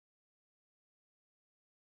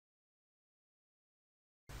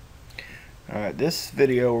Alright, this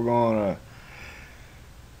video we're going to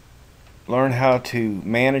learn how to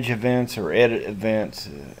manage events or edit events.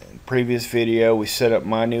 In the previous video we set up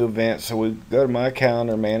my new event, so we go to my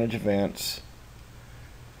calendar, manage events,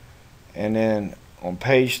 and then on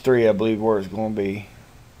page 3 I believe where it's going to be,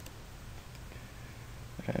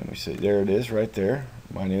 and we see there it is right there,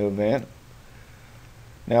 my new event.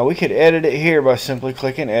 Now we could edit it here by simply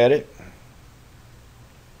clicking edit.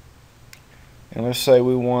 And let's say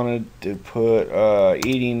we wanted to put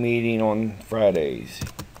eating meeting on Fridays.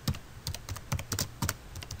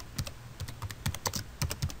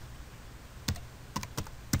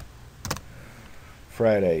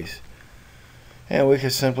 And we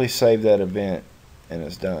could simply save that event and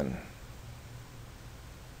it's done.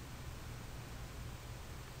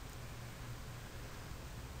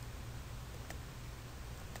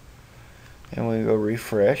 And we go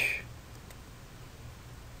refresh.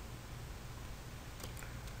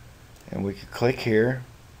 And we could click here,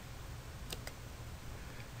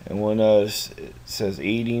 and we'll notice it says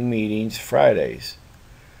eating meetings Fridays.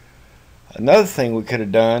 Another thing we could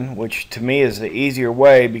have done, which to me is the easier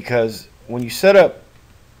way, because when you set up,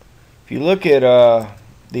 if you look at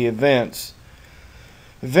the events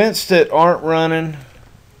that aren't running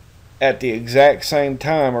at the exact same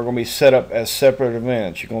time are going to be set up as separate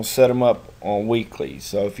events. You're going to set them up on weekly.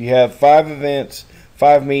 So if you have 5 events,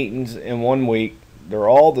 5 meetings in 1 week, they're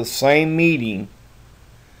all the same meeting,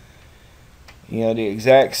 the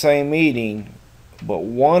exact same meeting, but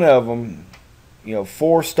one of them,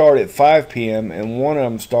 4 start at 5 p.m. and one of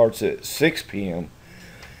them starts at 6 p.m.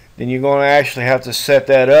 Then you're going to actually have to set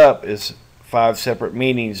that up as 5 separate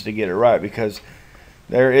meetings to get it right, because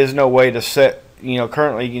there is no way to set,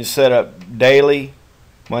 currently you can set up daily,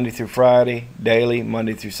 Monday through Friday, daily,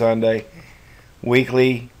 Monday through Sunday,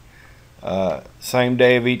 weekly, same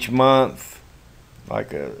day of each month,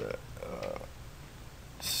 like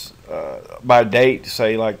by date,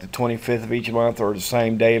 say like the 25th of each month, or the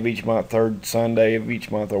same day of each month, third Sunday of each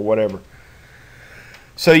month, or whatever.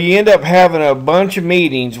 So you end up having a bunch of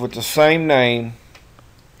meetings with the same name.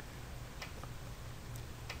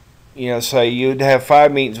 Say you'd have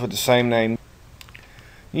 5 meetings with the same name.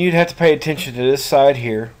 You'd have to pay attention to this side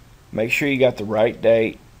here. Make sure you got the right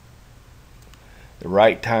date, the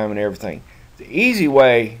right time, and everything. The easy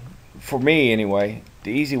way, for me anyway, the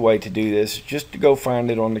easy way to do this is just to go find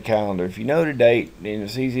it on the calendar. If you know the date, then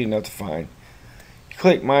it's easy enough to find. You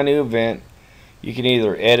click my new event. You can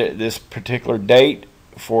either edit this particular date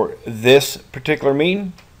for this particular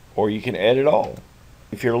meeting, or you can edit all.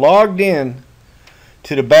 If you're logged in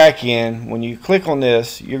to the back end, when you click on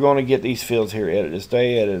this, you're going to get these fields here: edit this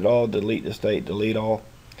day, edit all, delete this date, delete all.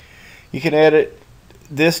 You can edit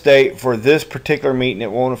this date for this particular meeting.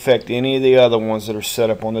 It won't affect any of the other ones that are set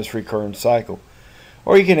up on this recurring cycle.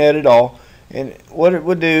 Or you can edit all, and what it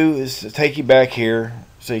would do is to take you back here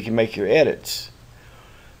so you can make your edits.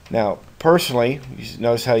 Now personally, you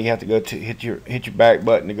notice how you have to go to hit your back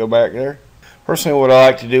button to go back there. Personally, what I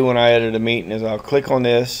like to do when I edit a meeting is I'll click on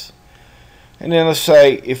this, and then let's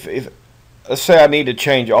say let's say I need to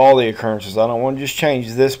change all the occurrences. I don't want to just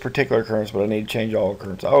change this particular occurrence, but I need to change all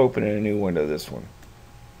occurrences. I'll open in a new window, this one.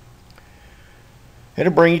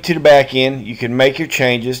 It'll bring you to the back end. You can make your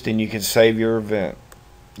changes, then you can save your event.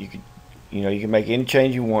 You can make any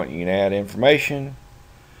change you want. You can add information.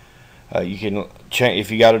 You can change if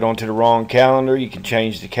you got it onto the wrong calendar. You can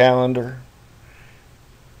change the calendar.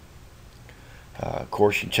 Of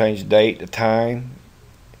course, you can change the date, the time.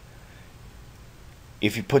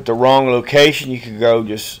 If you put the wrong location, you can go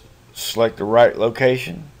just select the right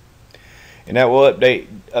location, and that will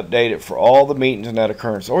update it for all the meetings in that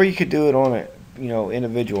occurrence. Or you could do it on a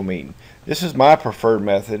individual meeting. This is my preferred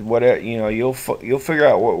method. Whatever, you'll figure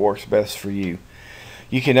out what works best for you.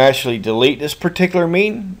 You can actually delete this particular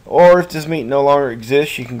meeting, or if this meeting no longer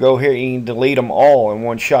exists, you can go here and you can delete them all in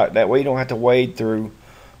one shot. That way you don't have to wade through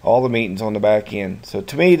all the meetings on the back end. So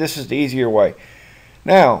to me, this is the easier way.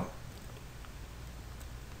 Now,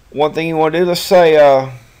 one thing you want to do, let's say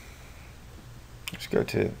let's go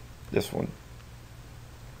to this one.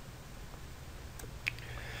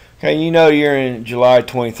 Okay, you're in July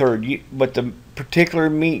 23rd, but the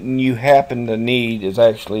particular meeting you happen to need is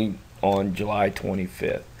actually on July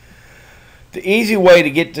 25th. The easy way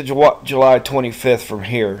to get to July 25th from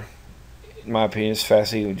here, in my opinion, is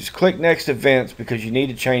fast. You just click next events, because you need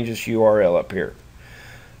to change this URL up here.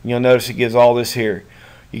 You'll notice it gives all this here.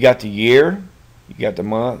 You got the year, you got the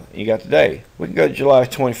month, you got the day. We can go to July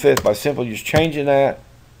 25th by simply just changing that,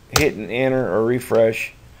 hitting enter or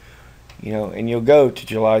refresh. And you'll go to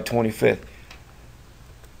July 25th.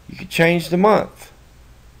 You could change the month.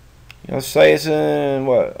 You know, say it's in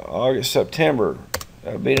what, August, September.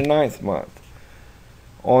 That would be the 9th month.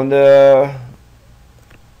 On the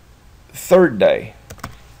 3rd day.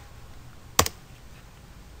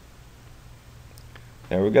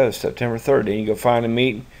 There we go, September 3rd. Then you go find a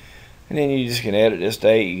meeting, and then you just can edit this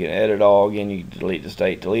date. You can edit all again. You can delete this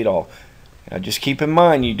date, delete all. Now just keep in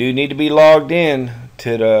mind, you do need to be logged in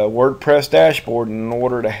to the WordPress dashboard in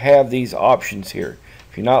order to have these options here.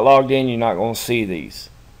 If you're not logged in, you're not going to see these.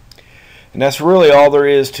 And that's really all there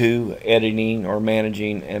is to editing or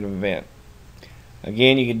managing an event.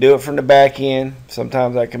 Again, you can do it from the back end.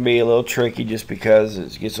 Sometimes that can be a little tricky just because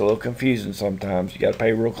it gets a little confusing sometimes. You got to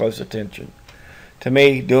pay real close attention. To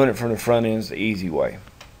me, doing it from the front end is the easy way.